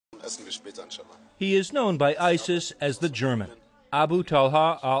He is known by ISIS as the German, Abu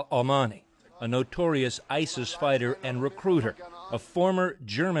Talha al-Almani, a notorious ISIS fighter and recruiter, a former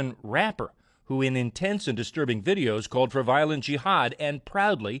German rapper who in intense and disturbing videos called for violent jihad and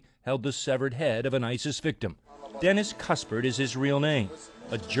proudly held the severed head of an ISIS victim. Dennis Cuspert is his real name,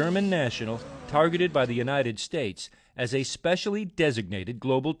 a German national targeted by the United States as a specially designated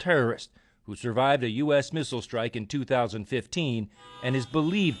global terrorist who survived a U.S. missile strike in 2015 and is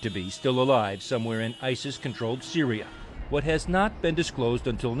believed to be still alive somewhere in ISIS-controlled Syria. What has not been disclosed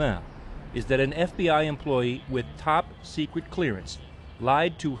until now is that an FBI employee with top-secret clearance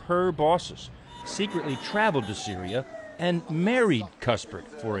lied to her bosses, secretly traveled to Syria, and married Cuspert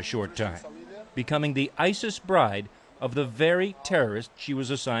for a short time, becoming the ISIS bride of the very terrorist she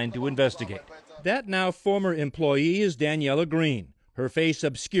was assigned to investigate. That now former employee is Daniela Greene, her face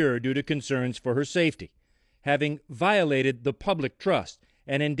obscured due to concerns for her safety. Having violated the public trust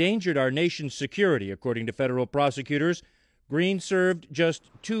and endangered our nation's security, according to federal prosecutors, Greene served just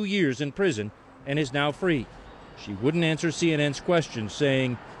 2 years in prison and is now free. She wouldn't answer CNN's questions,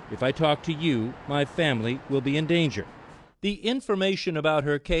 saying, "If I talk to you, my family will be in danger." The information about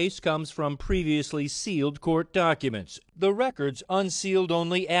her case comes from previously sealed court documents, the records unsealed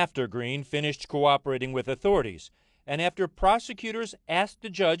only after Greene finished cooperating with authorities, and after prosecutors asked the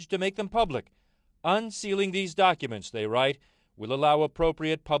judge to make them public. Unsealing these documents, they write, will allow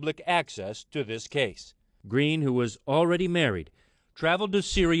appropriate public access to this case. Greene, who was already married, traveled to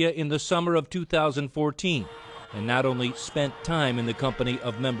Syria in the summer of 2014 and not only spent time in the company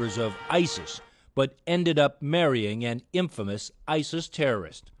of members of ISIS, but ended up marrying an infamous ISIS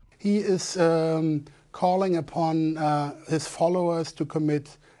terrorist. He is calling upon his followers to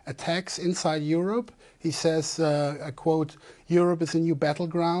commit attacks inside Europe. He says, I quote, "Europe is a new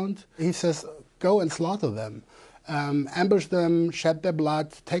battleground." He says, go and slaughter them. Ambush them, shed their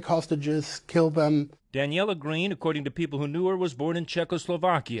blood, take hostages, kill them. Daniela Greene, according to people who knew her, was born in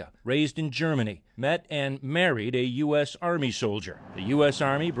Czechoslovakia, raised in Germany, met and married a U.S. Army soldier. The U.S.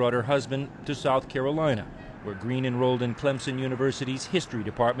 Army brought her husband to South Carolina, where Greene enrolled in Clemson University's history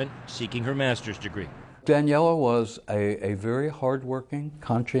department, seeking her master's degree. Daniela was a very hardworking,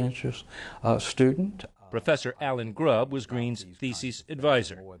 conscientious student. Professor Alan Grubb was Greene's thesis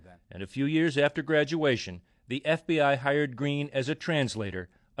advisor, and a few years after graduation, the FBI hired Greene as a translator,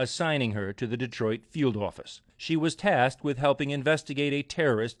 assigning her to the Detroit field office. She was tasked with helping investigate a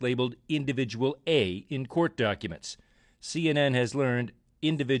terrorist labeled Individual A in court documents. CNN has learned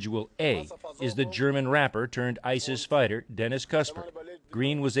Individual A is the German rapper turned ISIS fighter Dennis Cuspert.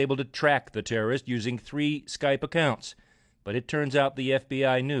 Greene was able to track the terrorist using 3 Skype accounts, but it turns out the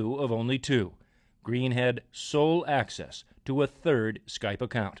FBI knew of only 2. Greene had sole access to a 3rd Skype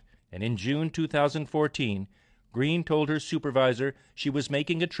account, and in June 2014, Greene told her supervisor she was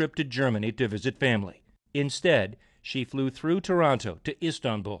making a trip to Germany to visit family. Instead, she flew through Toronto to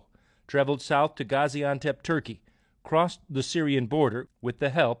Istanbul, traveled south to Gaziantep, Turkey, crossed the Syrian border with the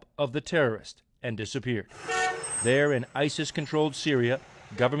help of the terrorist, and disappeared. There in ISIS-controlled Syria,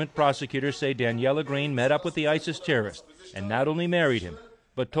 government prosecutors say Daniela Greene met up with the ISIS terrorist and not only married him,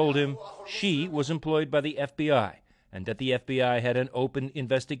 but told him she was employed by the FBI and that the FBI had an open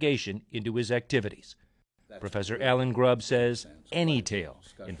investigation into his activities. Professor Alan Grubb says any tale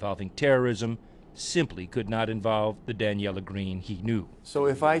involving terrorism simply could not involve the Daniela Greene he knew. So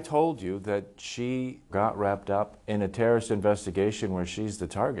if I told you that she got wrapped up in a terrorist investigation where she's the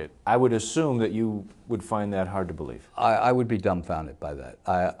target, I would assume that you would find that hard to believe. I would be dumbfounded by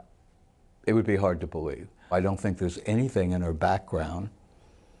that. It would be hard to believe. I don't think there's anything in her background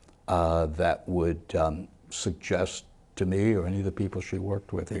that would suggest to me or any of the people she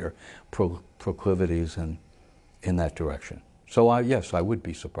worked with here proclivities in that direction. So yes, I would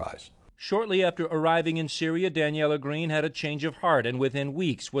be surprised. Shortly after arriving in Syria, Daniela Greene had a change of heart and within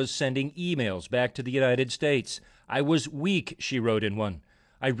weeks was sending emails back to the United States. "I was weak," she wrote in one.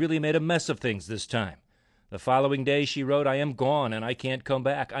 "I really made a mess of things this time." The following day she wrote, "I am gone and I can't come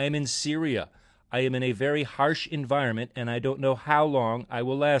back. I am in Syria. I am in a very harsh environment and I don't know how long I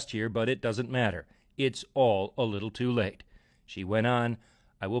will last here, but it doesn't matter. It's all a little too late." She went on,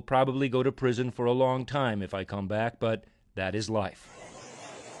 "I will probably go to prison for a long time if I come back, but that is life."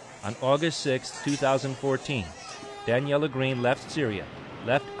 On August 6, 2014, Daniela Greene left Syria,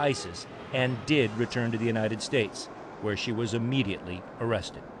 left ISIS, and did return to the United States, where she was immediately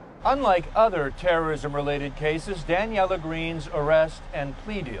arrested. Unlike other terrorism-related cases, Daniela Greene's arrest and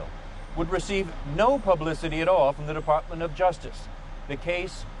plea deal would receive no publicity at all from the Department of Justice. The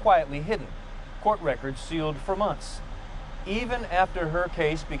case quietly hidden, court records sealed for months. Even after her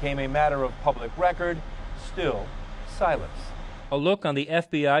case became a matter of public record, still silence. A look on the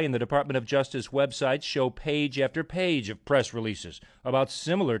FBI and the Department of Justice websites show page after page of press releases about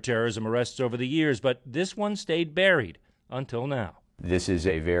similar terrorism arrests over the years, but this one stayed buried until now. This is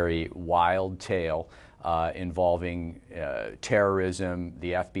a very wild tale involving terrorism,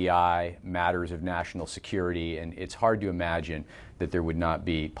 the FBI, matters of national security, and it's hard to imagine that there would not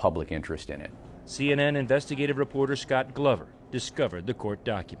be public interest in it. CNN investigative reporter Scott Glover discovered the court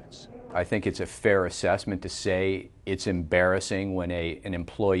documents. I think it's a fair assessment to say it's embarrassing when an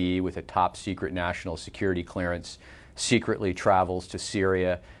employee with a top secret national security clearance secretly travels to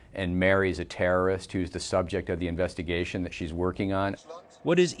Syria and marries a terrorist who's the subject of the investigation that she's working on.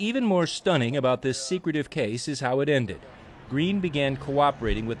 What is even more stunning about this secretive case is how it ended. Greene began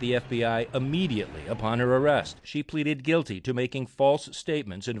cooperating with the FBI immediately upon her arrest. She pleaded guilty to making false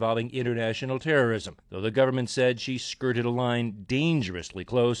statements involving international terrorism, though the government said she skirted a line dangerously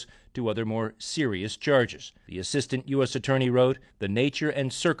close to other more serious charges. The assistant U.S. attorney wrote, "The nature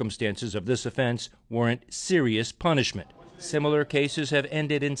and circumstances of this offense warrant serious punishment." Similar cases have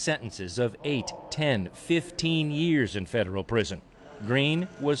ended in sentences of 8, 10, 15 years in federal prison. Greene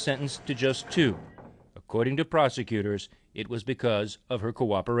was sentenced to just 2. According to prosecutors, it was because of her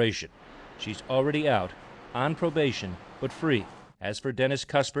cooperation. She's already out, on probation, but free. As for Dennis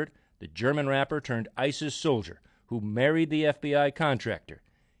Cuthbert, the German rapper turned ISIS soldier who married the FBI contractor,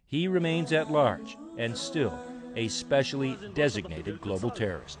 he remains at large and still a specially designated global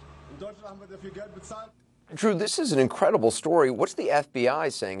terrorist. Drew, this is an incredible story. What's the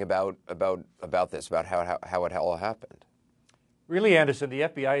FBI saying about this, about how it all happened? Really, Anderson, the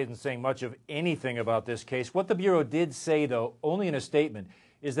FBI isn't saying much of anything about this case. What the Bureau did say, though, only in a statement,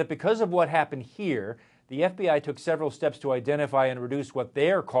 is that because of what happened here, the FBI took several steps to identify and reduce what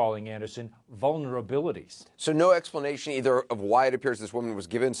they're calling, Anderson, vulnerabilities. So no explanation either of why it appears this woman was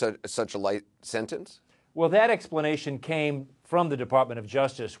given such a light sentence? Well, that explanation came from the Department of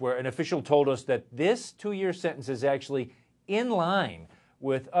Justice, where an official told us that this 2-year sentence is actually in line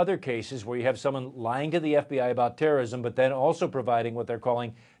with other cases where you have someone lying to the FBI about terrorism, but then also providing what they're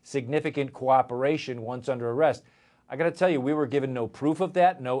calling significant cooperation once under arrest. I got to tell you, we were given no proof of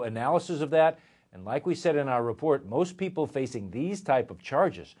that, no analysis of that, and like we said in our report, most people facing these type of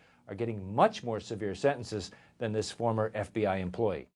charges are getting much more severe sentences than this former FBI employee.